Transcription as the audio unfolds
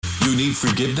You need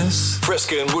forgiveness?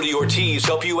 Fresca and Woody Ortiz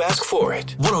help you ask for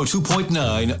it.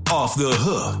 102.9 Off the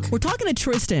Hook. We're talking to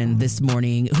Tristan this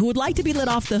morning, who would like to be let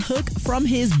off the hook from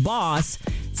his boss,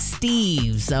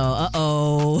 Steve.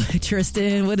 So,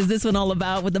 Tristan, what is this one all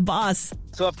about with the boss?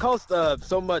 So I've caused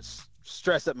so much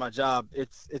stress at my job.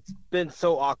 It's been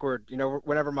so awkward.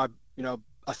 Whenever I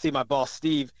see my boss,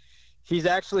 Steve, he's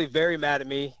actually very mad at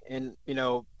me, and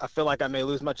I feel like I may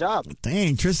lose my job.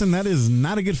 Dang, Tristan, that is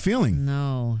not a good feeling.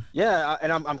 No. Yeah,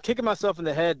 and I'm kicking myself in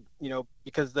the head,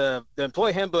 because the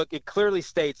employee handbook, it clearly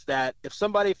states that if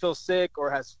somebody feels sick or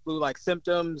has flu-like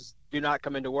symptoms, do not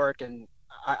come into work, and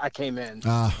I came in.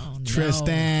 No.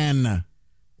 Tristan.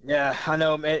 Yeah, I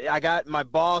know, man. I got my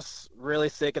boss really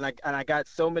sick, and I got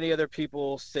so many other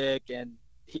people sick, and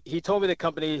he told me the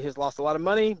company has lost a lot of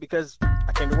money because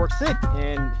I came to work sick,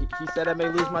 and he said I may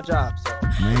lose my job. So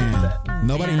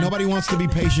Man, nobody wants to be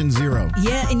patient zero.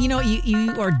 Yeah, and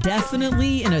you are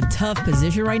definitely in a tough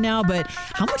position right now, but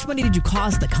how much money did you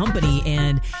cost the company,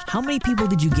 and how many people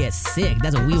did you get sick?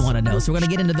 That's what we want to know. So we're going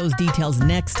to get into those details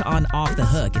next on Off the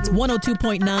Hook. It's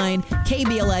 102.9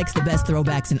 KBLX, the best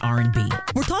throwbacks in R&B.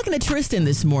 We're talking to Tristan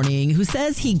this morning, who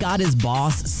says he got his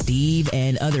boss, Steve,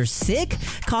 and others sick,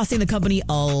 costing the company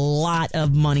a lot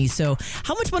of money. So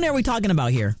how much money are we talking about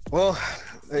here? Well,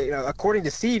 according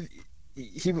to Steve,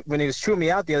 when he was chewing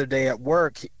me out the other day at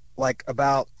work,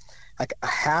 about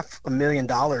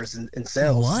 $500,000 in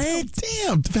sales. What?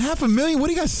 Damn, $500,000? What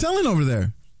are you guys selling over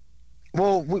there?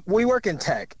 Well, we work in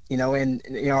tech, and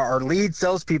our lead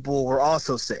salespeople were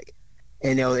also sick,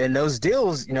 and and those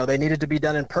deals, they needed to be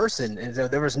done in person, and so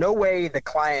there was no way the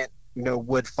client,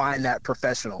 would find that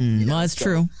professional. Well, that's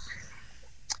true.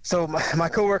 So my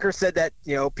coworker said that,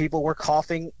 people were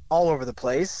coughing all over the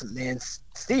place, and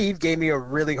Steve gave me a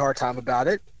really hard time about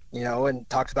it, and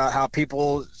talked about how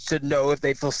people should know if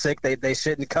they feel sick, they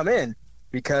shouldn't come in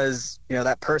because,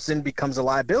 that person becomes a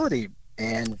liability.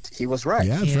 And he was right.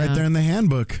 Yeah, it's right there in the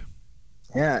handbook.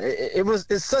 Yeah,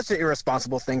 it's such an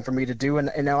irresponsible thing for me to do. And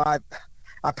I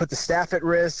put the staff at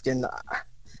risk, and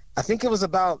I think it was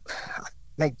about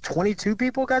 22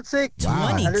 people got sick.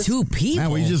 Wow. 22 people?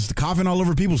 Man, were you just coughing all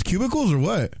over people's cubicles or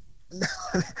what?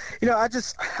 I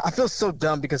feel so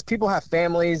dumb because people have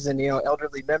families and,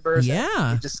 elderly members.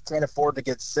 Yeah. They just can't afford to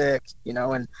get sick,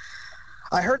 and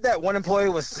I heard that one employee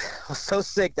was so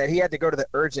sick that he had to go to the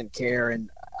urgent care,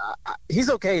 and he's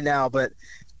okay now, but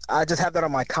I just have that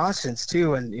on my conscience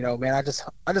too. And, man, I just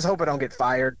hope I don't get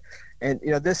fired. And,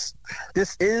 this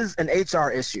is an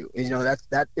HR issue.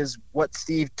 That is what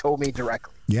Steve told me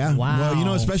directly. Yeah. Wow.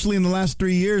 Well, especially in the last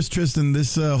 3 years, Tristan,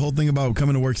 this whole thing about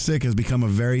coming to work sick has become a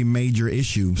very major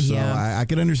issue. So Yeah. I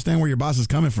could understand where your boss is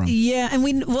coming from. Yeah, and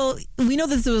we know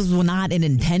this was not an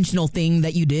intentional thing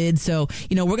that you did. So,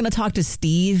 we're going to talk to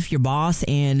Steve, your boss,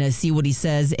 and see what he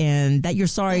says, and that you're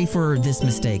sorry for this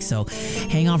mistake. So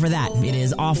hang on for that. It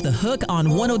is Off the Hook on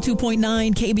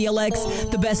 102.9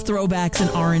 KBLX, the best throwbacks in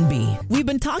R&B. We've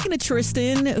been talking to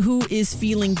Tristan, who is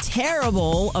feeling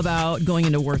terrible about going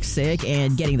into work sick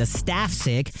and getting the staff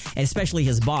sick, especially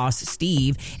his boss,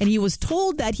 Steve. And he was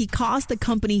told that he cost the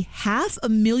company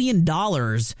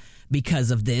 $500,000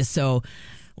 because of this. So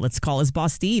let's call his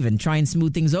boss, Steve, and try and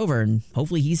smooth things over. And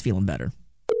hopefully he's feeling better.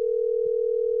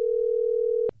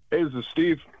 Hey, this is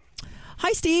Steve.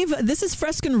 Hi, Steve. This is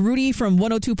Fresca and Rudy from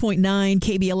 102.9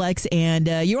 KBLX, and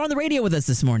you're on the radio with us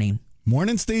this morning.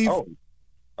 Morning, Steve. Oh,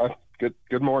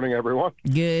 good morning, everyone.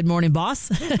 Good morning, boss.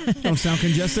 Don't sound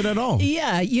congested at all.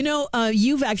 Yeah,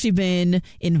 you've actually been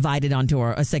invited onto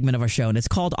a segment of our show, and it's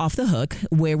called Off the Hook,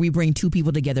 where we bring two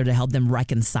people together to help them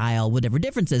reconcile whatever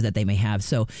differences that they may have.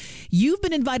 So you've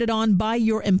been invited on by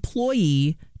your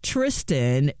employee,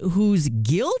 Tristan, whose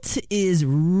guilt is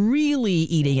really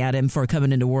eating at him for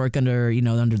coming into work under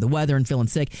the weather and feeling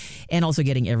sick, and also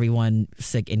getting everyone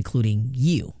sick, including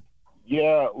you.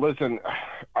 Yeah, listen,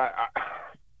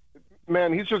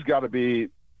 man, he's just got to be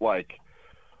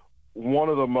one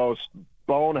of the most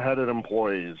boneheaded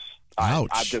employees I've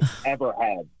just ever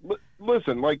had.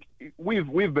 Listen,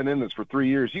 we've been in this for 3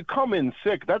 years. You come in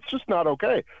sick, that's just not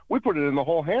okay. We put it in the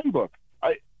whole handbook.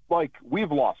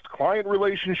 We've lost client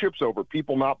relationships over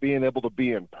people not being able to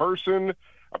be in person.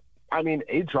 I mean,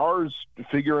 HR's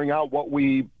figuring out what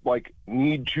we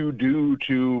need to do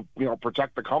to,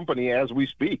 protect the company as we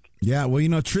speak. Yeah,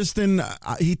 well, Tristan,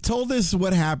 he told us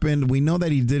what happened. We know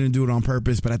that he didn't do it on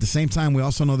purpose, but at the same time, we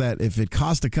also know that if it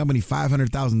cost the company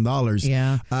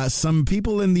 $500,000, some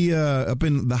people in the up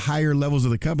in the higher levels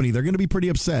of the company, they're going to be pretty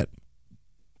upset.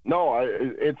 No,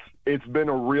 it's been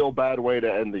a real bad way to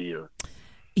end the year.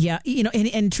 Yeah,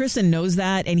 and Tristan knows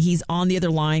that, and he's on the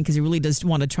other line because he really does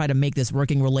want to try to make this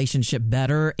working relationship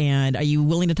better. And are you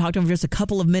willing to talk to him for just a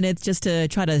couple of minutes just to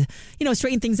try to,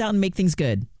 straighten things out and make things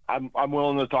good? I'm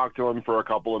willing to talk to him for a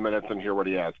couple of minutes and hear what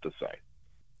he has to say.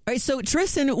 All right, so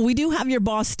Tristan, we do have your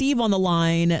boss Steve on the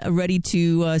line, ready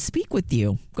to speak with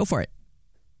you. Go for it.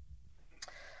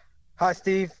 Hi,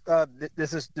 Steve.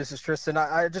 This is Tristan.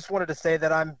 I just wanted to say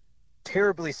that I'm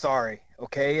terribly sorry.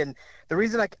 Okay, and the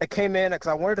reason I came in because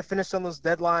I wanted to finish on those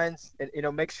deadlines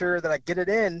and make sure that I get it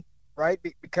in right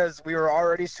because we were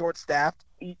already short-staffed.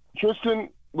 Tristan,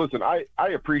 listen, I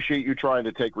appreciate you trying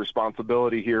to take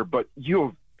responsibility here, but you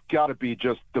have got to be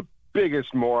just the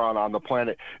biggest moron on the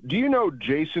planet. Do you know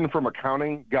Jason from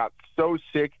accounting got so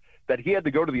sick that he had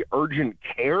to go to the urgent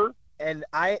care? And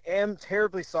I am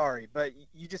terribly sorry, but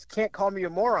you just can't call me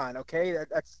a moron, okay?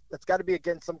 That's got to be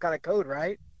against some kind of code,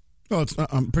 right? Well,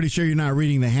 I'm pretty sure you're not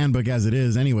reading the handbook as it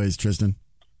is anyways, Tristan.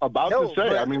 About to say,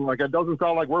 it doesn't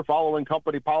sound like we're following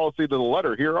company policy to the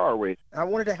letter here, are we? I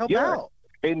wanted to help out.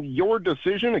 And your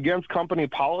decision against company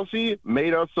policy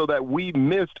made us so that we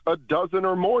missed a dozen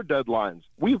or more deadlines.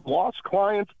 We've lost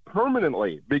clients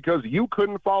permanently because you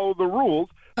couldn't follow the rules.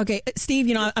 Okay,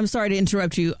 Steve, I'm sorry to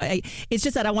interrupt you. It's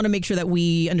just that I want to make sure that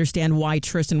we understand why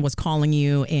Tristan was calling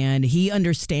you, and he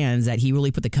understands that he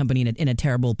really put the company in a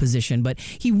terrible position, but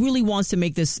he really wants to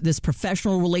make this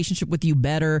professional relationship with you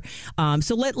better.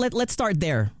 So let's start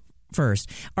there first.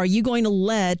 Are you going to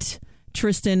let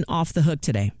Tristan off the hook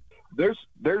today?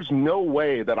 There's no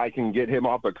way that I can get him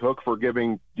off the hook for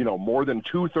giving, more than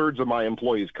 2/3 of my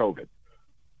employees COVID.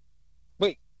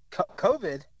 Wait,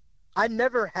 COVID? I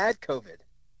never had COVID.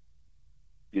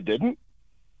 You didn't?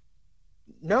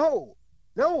 No.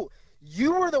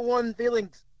 You were the one feeling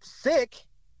sick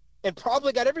and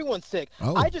probably got everyone sick.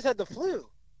 Oh. I just had the flu.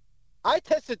 I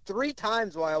tested 3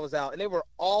 times while I was out, and they were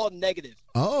all negative.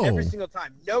 Oh. Every single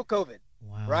time. No COVID.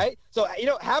 Wow. Right? So,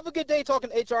 have a good day talking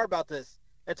to HR about this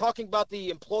and talking about the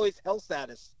employee's health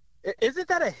status. Isn't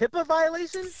that a HIPAA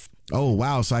violation? Oh,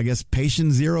 wow. So I guess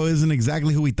patient zero isn't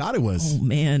exactly who we thought it was. Oh,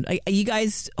 man. You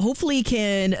guys hopefully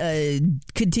can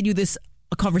continue this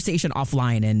conversation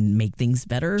offline and make things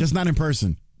better. Just not in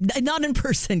person. Not in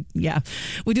person. Yeah.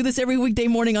 We do this every weekday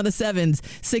morning on the 7s,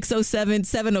 607,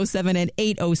 707, and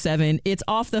 807. It's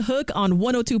Off the Hook on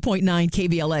 102.9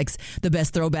 KVLX, the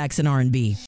best throwbacks in R&B.